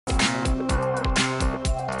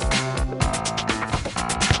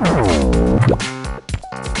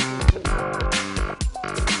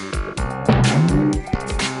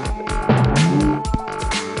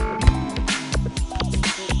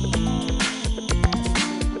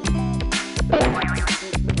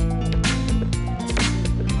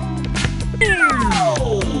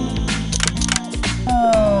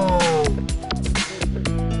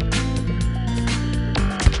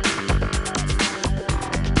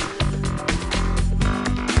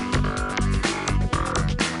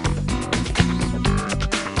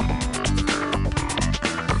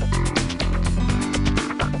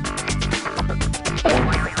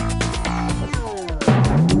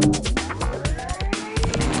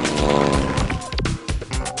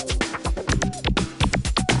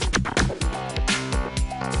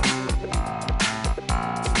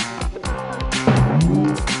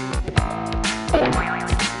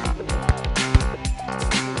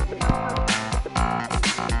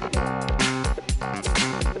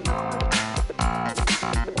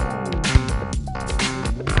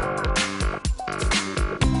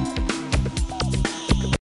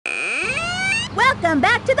Welcome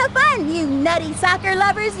back to the fun, you nutty soccer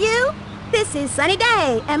lovers, you! This is Sunny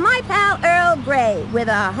Day and my pal Earl Grey with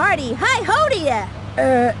a hearty hi-ho to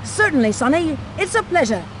ya! Certainly, Sonny. It's a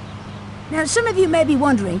pleasure. Now, some of you may be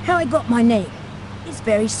wondering how I got my name. It's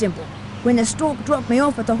very simple. When the stork dropped me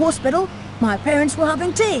off at the hospital, my parents were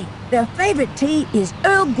having tea. Their favorite tea is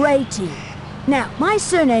Earl Grey tea. Now, my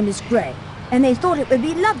surname is Grey, and they thought it would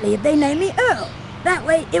be lovely if they named me Earl. That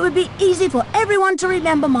way, it would be easy for everyone to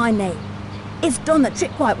remember my name. It's done the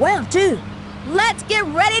trick quite well, too. Let's get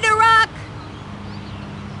ready to rock!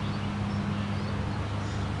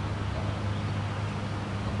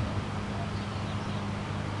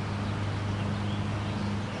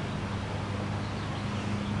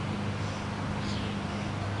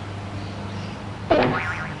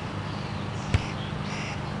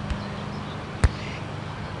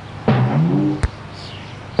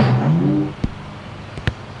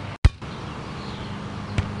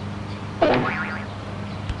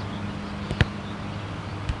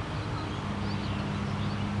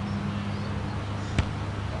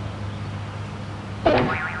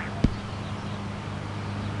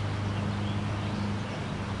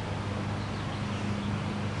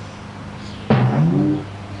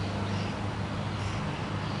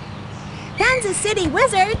 Kansas City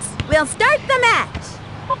Wizards will start the match.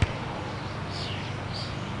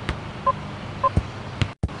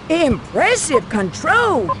 Impressive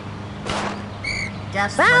control!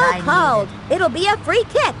 Just what Foul I called. It'll be a free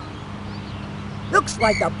kick. Looks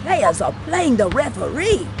like the players are playing the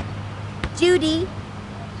referee. Judy.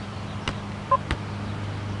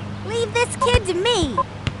 Leave this kid to me.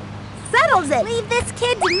 Settles it. Leave this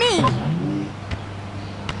kid to me.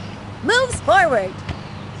 Moves forward.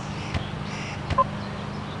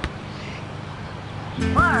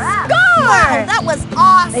 Score! That was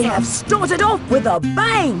awesome. They have started off with a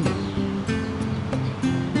bang.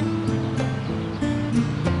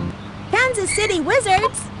 Kansas City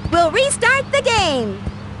Wizards will restart the game.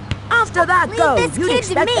 After that Leave goal, this you'd kid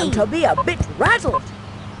to expect them me. to be a bit rattled.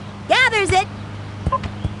 Gathers it.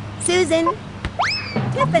 Susan.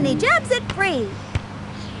 Tiffany jabs it free.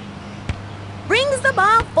 Brings the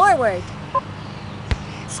ball forward.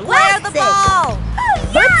 Square the Blasts it. ball!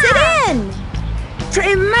 Puts it in.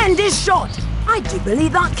 Tremendous shot! I do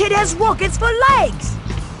believe that kid has rockets for legs!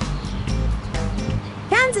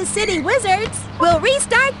 Kansas City Wizards will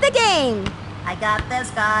restart the game. I got this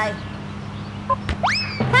guy.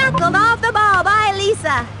 Tackled off the ball by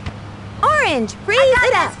Lisa. Orange frees I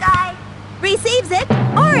it got up. this guy. Receives it.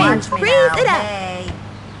 Orange Watch me frees now. it up. Hey.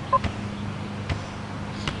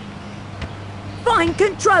 Fine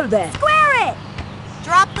control there. Square it.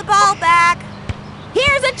 Drop the ball back.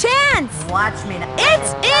 Here's a chance. Watch me now.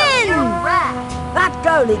 It's in. You're right. That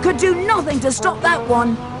goalie could do nothing to stop that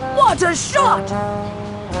one. What a shot!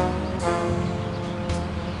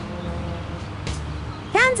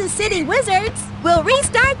 Kansas City Wizards will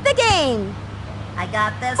restart the game. I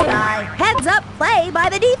got this guy. Heads up play by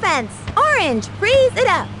the defense. Orange frees it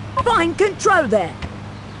up. Fine control there.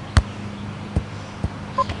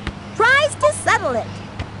 Tries to settle it.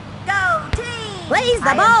 Go team! Plays the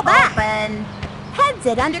I ball am back. Open. Heads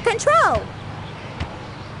it under control.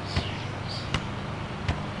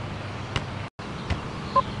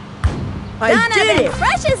 I did Donovan it!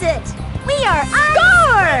 crushes it. We are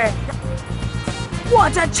on. Score!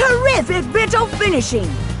 What a terrific bit of finishing!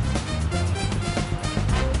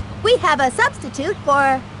 We have a substitute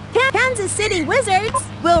for Kansas City Wizards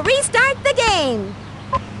will restart the game.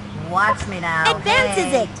 Watch me now. Advances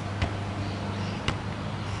Hey. it.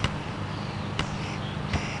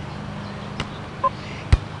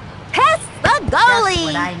 goalie!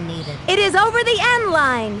 what I needed. It is over the end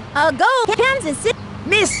line. A goal. Kansas City.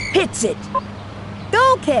 Miss hits it.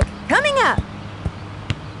 Goal kick coming up.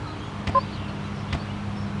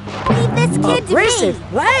 Leave this kid to Aggressive me.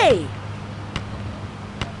 play.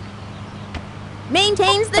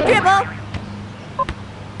 Maintains the dribble.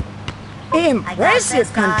 Impressive this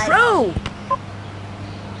guy. control.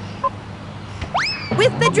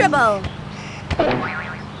 With the dribble.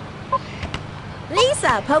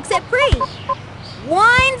 Lisa pokes it free.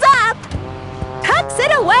 Winds up. Tucks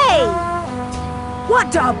it away.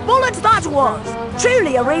 What a bullet that was!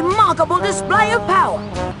 Truly a remarkable display of power.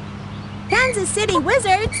 Kansas City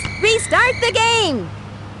Wizards restart the game.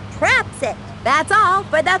 Traps it. That's all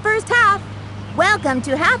for the first half. Welcome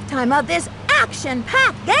to halftime of this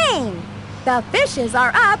action-packed game. The Fishes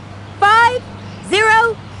are up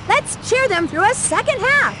 5-0. Let's cheer them through a second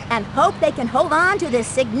half and hope they can hold on to this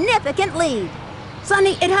significant lead.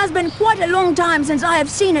 Sonny, it has been quite a long time since I have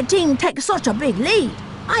seen a team take such a big lead.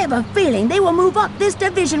 I have a feeling they will move up this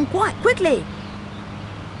division quite quickly.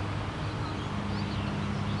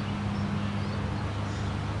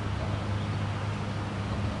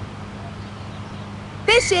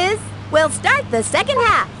 Fishes will start the second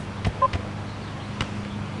half.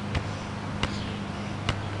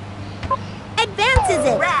 Advances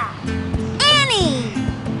it. Annie!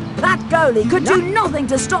 That goalie could do nothing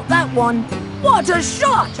to stop that one. What a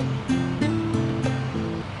shot!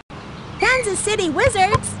 Kansas City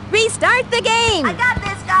Wizards restart the game. I got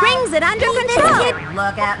this guy. Brings it under Leave this control. kid.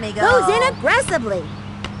 Look at me go. Goes in aggressively.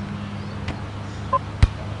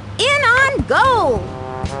 In on goal.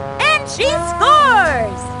 And she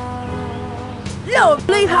scores!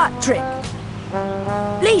 Lovely hat trick.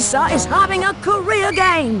 Lisa is having a career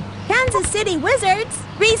game. Kansas City Wizards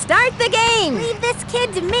restart the game. Leave this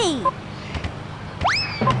kid to me.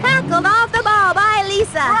 Tackled off the ball by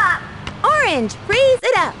Lisa. Drop. Orange frees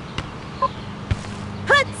it up.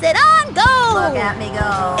 Puts it on goal. Look at me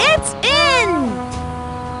go. It's in.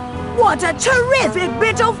 What a terrific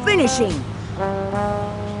bit of finishing.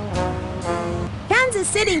 Kansas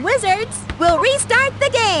City Wizards will restart the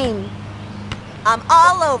game. I'm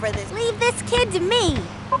all over this. Leave this kid to me.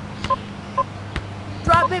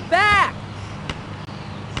 Drop it back.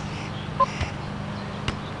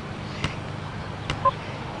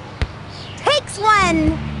 Takes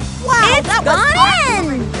one. Wow, It's that gone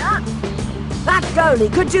was in. awesome shot. That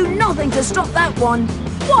goalie could do nothing to stop that one.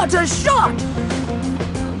 What a shot!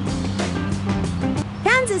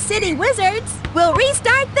 Kansas City Wizards will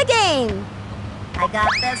restart the game. I got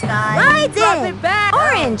this guy. Rides Drop in. it back.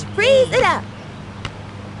 Orange frees it up.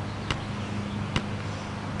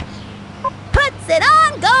 Puts it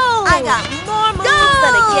on goal. I got more moves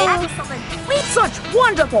than a kid. Excellent. Such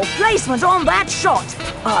wonderful placement on that shot.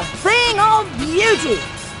 A thing of beauty.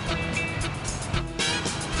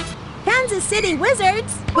 Kansas City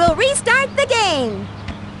Wizards will restart the game.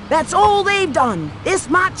 That's all they've done. This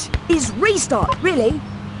match is restart, really.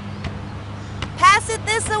 Pass it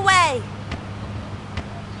this away.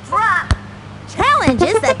 Drop.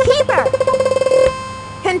 Challenges the keeper.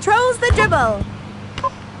 Controls the dribble.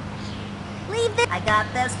 Leave the... I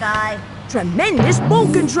got this guy. Tremendous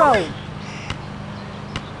ball control.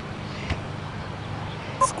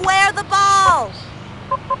 Square the ball.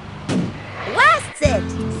 Blasts it.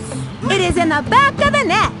 It is in the back of the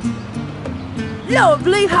net.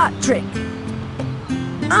 Lovely hat trick.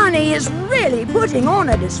 Annie is really putting on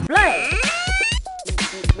a display.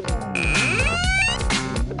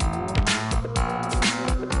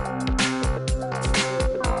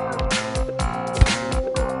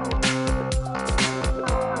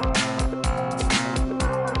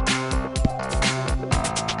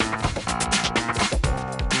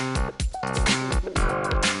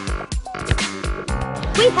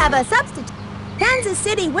 We have a substitute. Kansas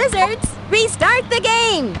City Wizards restart the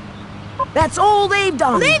game. That's all they've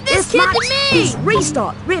done. Leave this kid match to me. is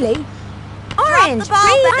restart, really. Orange the ball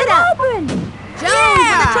frees back it up. Open. Jones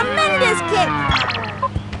Yeah. with a tremendous kick.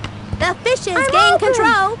 The Fishes gain open.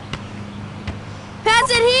 control. Pass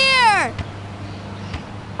it here.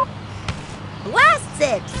 Blasts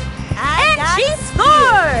it. And she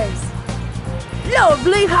scores.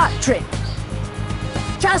 Lovely hat trick.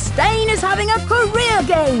 Chastain is having a career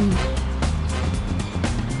game.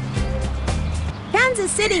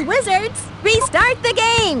 Kansas City Wizards restart the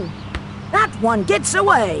game. That one gets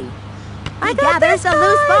away. He gathers a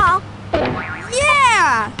loose ball.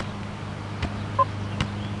 Yeah!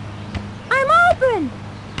 I'm open.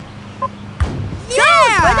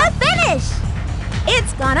 Goes for the finish.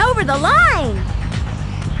 It's gone over the line.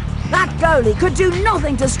 That goalie could do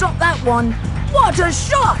nothing to stop that one. What a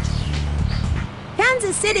shot!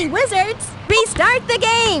 Kansas City Wizards Restart the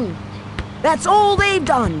game. That's all they've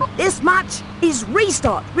done. This match is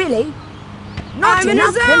restart, really. Not I'm in a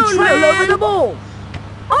enough zone, control man. over the ball.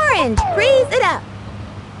 Orange, freeze it up.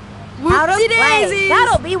 Out of play. Whoopsie-daisies.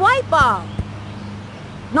 That'll be white ball.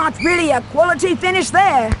 Not really a quality finish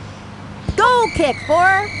there. Goal kick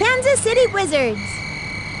for Kansas City Wizards.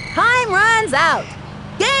 Time runs out.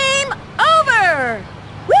 Game over.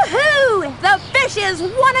 Woohoo! The Fishes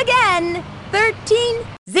won again.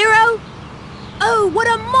 13-0. Oh, what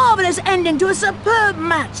a marvelous ending to a superb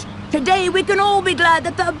match. Today we can all be glad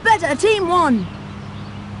that the better team won.